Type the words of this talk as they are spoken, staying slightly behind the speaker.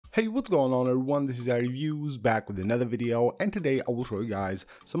Hey, what's going on everyone, this is iReviews back with another video, and today I will show you guys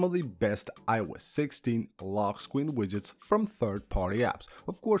some of the best iOS 16 lock screen widgets from third-party apps.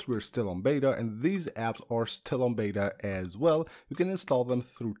 Of course, we're still on beta and these apps are still on beta as well. You can install them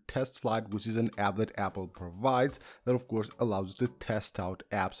through TestFlight, which is an app that Apple provides that of course allows you to test out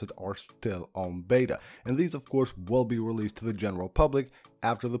apps that are still on beta. And these of course will be released to the general public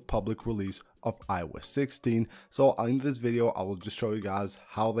after the public release of iOS 16. So in this video, I will just show you guys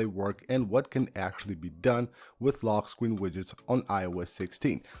how they work and what can actually be done with lock screen widgets on iOS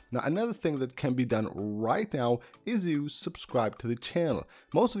 16. Now, another thing that can be done right now is you subscribe to the channel.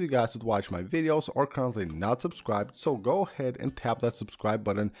 Most of you guys that watch my videos are currently not subscribed, so go ahead and tap that subscribe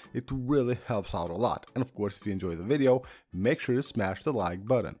button. It really helps out a lot. And of course, if you enjoy the video, make sure to smash the like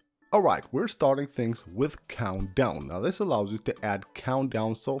button. Alright, we're starting things with countdown. Now this allows you to add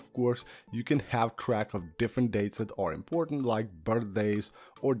countdowns, so of course you can have track of different dates that are important, like birthdays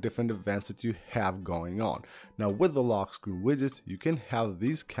or different events that you have going on. Now with the lock screen widgets, you can have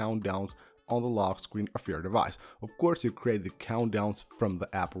these countdowns on the lock screen of your device. Of course, you create the countdowns from the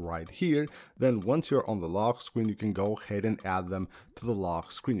app right here. Then once you're on the lock screen, you can go ahead and add them to the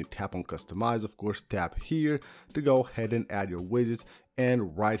lock screen. You tap on customize, of course, tap here to go ahead and add your widgets.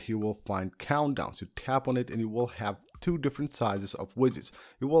 And right here we'll find countdowns. You tap on it and you will have two different sizes of widgets.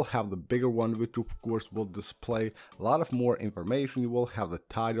 You will have the bigger one, which of course will display a lot of more information. You will have the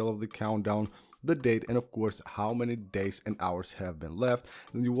title of the countdown, the date, and of course how many days and hours have been left.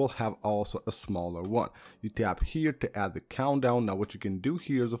 And you will have also a smaller one. You tap here to add the countdown. Now what you can do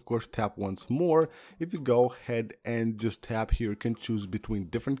here is of course tap once more. If you go ahead and just tap here, you can choose between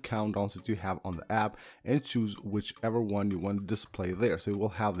different countdowns that you have on the app and choose whichever one you want to display there. So you will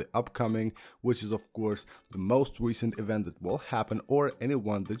have the upcoming, which is of course the most recent event that will happen, or any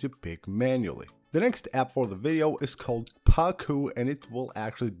one that you pick manually. The next app for the video is called Paku, and it will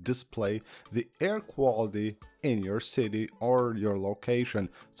actually display the air quality in your city or your location.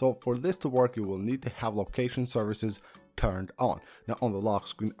 So for this to work, you will need to have location services turned on. Now on the lock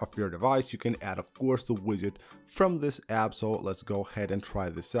screen of your device, you can add of course the widget from this app. So let's go ahead and try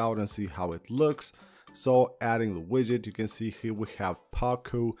this out and see how it looks. So adding the widget, you can see here we have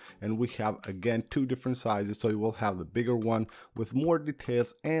Paku, and we have again two different sizes. So you will have the bigger one with more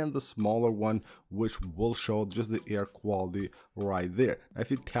details and the smaller one which will show just the air quality right there. Now,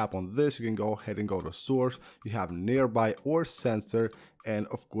 if you tap on this, you can go ahead and go to source. You have nearby or sensor, and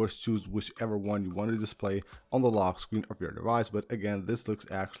of course choose whichever one you want to display on the lock screen of your device. But again, this looks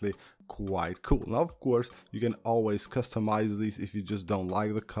actually quite cool. Now of course you can always customize these. If you just don't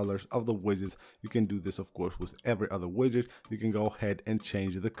like the colors of the widgets, you can do this of course with every other widget. You can go ahead and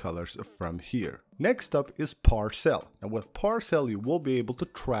change the colors from here. Next up is Parcel. Now with Parcel, you will be able to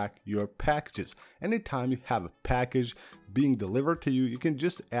track your packages. Anytime you have a package being delivered to you, you can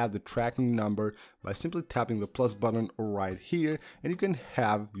just add the tracking number by simply tapping the plus button right here, and you can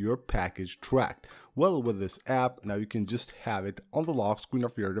have your package tracked. Well, with this app, now you can just have it on the lock screen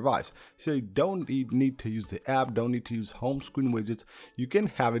of your device. So you don't need to use the app, don't need to use home screen widgets. You can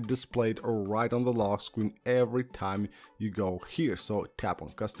have it displayed right on the lock screen every time you go here. So tap on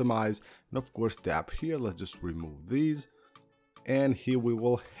customize, and of course tap here. Let's just remove these. And here we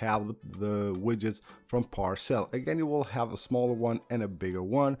will have the widgets from Parcel. Again, you will have a smaller one and a bigger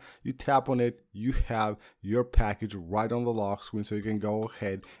one. You tap on it, you have your package right on the lock screen, so you can go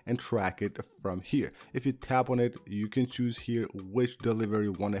ahead and track it from here. If you tap on it, you can choose here which delivery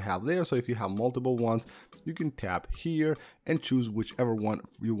you want to have there. So if you have multiple ones, you can tap here and choose whichever one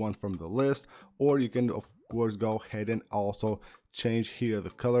you want from the list, or you can of course go ahead and also change here the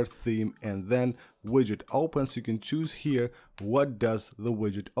color theme, and then widget open. So you can choose here what does the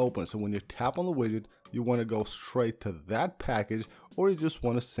widget open. So when you tap on the widget, you want to go straight to that package, or you just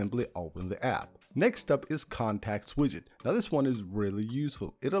want to simply open the app. Next up is Contacts widget. Now this one is really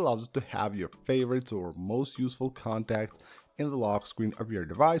useful. It allows you to have your favorites or most useful contacts in the lock screen of your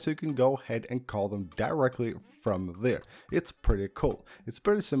device, so you can go ahead and call them directly from there. It's pretty cool. It's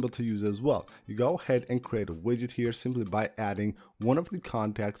pretty simple to use as well. You go ahead and create a widget here simply by adding one of the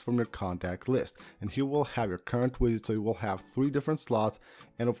contacts from your contact list, and here we'll have your current widget. So you will have 3 different slots,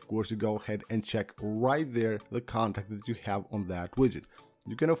 and of course you go ahead and check right there the contact that you have on that widget.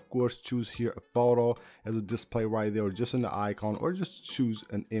 You can of course choose here a photo as a display right there, or just an icon, or just choose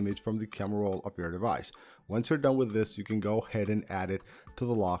an image from the camera roll of your device. Once you're done with this, you can go ahead and add it to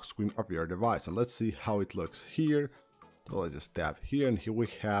the lock screen of your device. And let's see how it looks here. So let's just tap here, and here we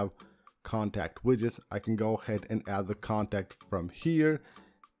have contact widgets. I can go ahead and add the contact from here.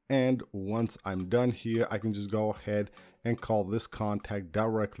 And once I'm done here, I can just go ahead and call this contact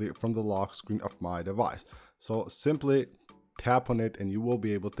directly from the lock screen of my device. So simply tap on it and you will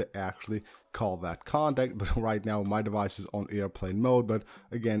be able to actually call that contact. But right now my device is on airplane mode, but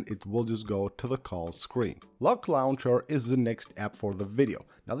again it will just go to the call screen. Lock Launcher is the next app for the video.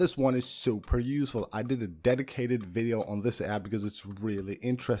 Now this one is super useful. I did a dedicated video on this app because it's really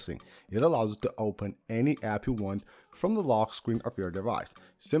interesting. It allows you to open any app you want from the lock screen of your device.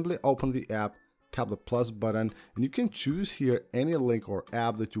 Simply open the app, tap the plus button, and you can choose here any link or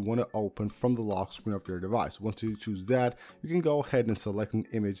app that you want to open from the lock screen of your device. Once you choose that, you can go ahead and select an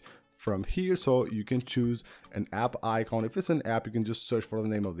image from here. So you can choose an app icon. If it's an app, you can just search for the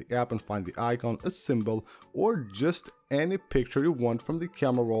name of the app and find the icon, a symbol, or just any picture you want from the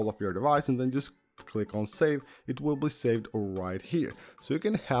camera roll of your device, and then just click on save. It will be saved right here. So you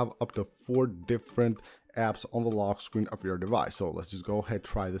can have up to 4 different apps on the lock screen of your device. So let's just go ahead,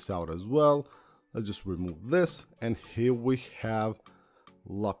 try this out as well. Let's just remove this, and here we have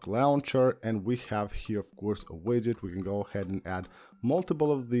Lock Launcher, and we have here of course a widget. We can go ahead and add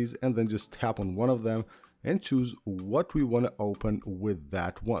multiple of these and then just tap on one of them and choose what we want to open with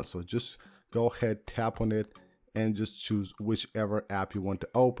that one. So just go ahead, tap on it, and just choose whichever app you want to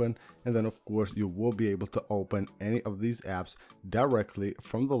open, and then of course you will be able to open any of these apps directly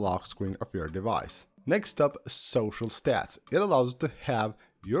from the lock screen of your device. Next up, social stats. It allows you to have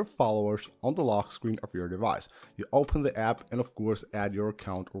your followers on the lock screen of your device. You open the app and of course add your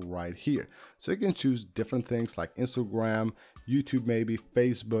account right here. So you can choose different things like Instagram, YouTube, maybe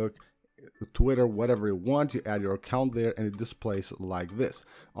Facebook, Twitter, whatever you want. You add your account there and it displays like this.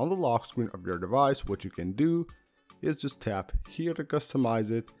 On the lock screen of your device, what you can do is just tap here to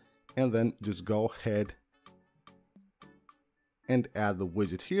customize it and then just go ahead and add the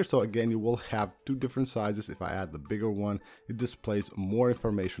widget here. So again, you will have 2 different sizes. If I add the bigger one, it displays more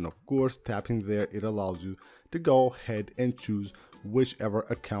information. Of course, tapping there, it allows you to go ahead and choose whichever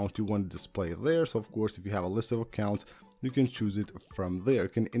account you want to display there. So of course, if you have a list of accounts, you can choose it from there. You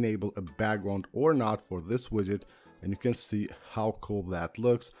can enable a background or not for this widget, and you can see how cool that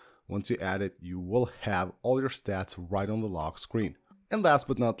looks. Once you add it, you will have all your stats right on the lock screen. And last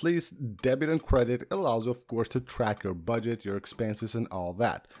but not least, Debit and Credit allows you, of course, to track your budget, your expenses, and all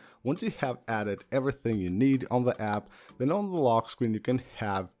that. Once you have added everything you need on the app, then on the lock screen, you can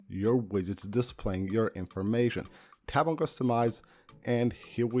have your widgets displaying your information. Tap on Customize, and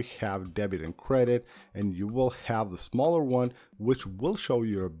here we have Debit and Credit, and you will have the smaller one, which will show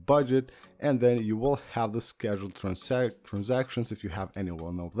your budget, and then you will have the scheduled transactions. If you have any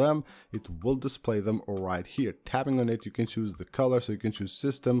one of them, it will display them right here. Tapping on it, you can choose the color, so you can choose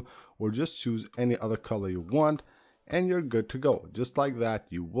system or just choose any other color you want, and you're good to go. Just like that,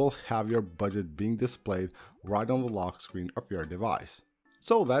 you will have your budget being displayed right on the lock screen of your device.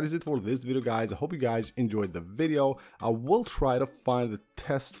 So that is it for this video, guys. I hope you guys enjoyed the video. I will try to find the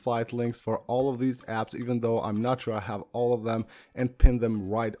TestFlight links for all of these apps, even though I'm not sure I have all of them, and pin them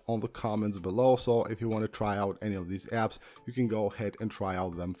right on the comments below. So if you want to try out any of these apps, you can go ahead and try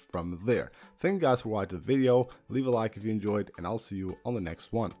out them from there. Thank you guys for watching the video. Leave a like if you enjoyed, and I'll see you on the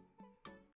next one.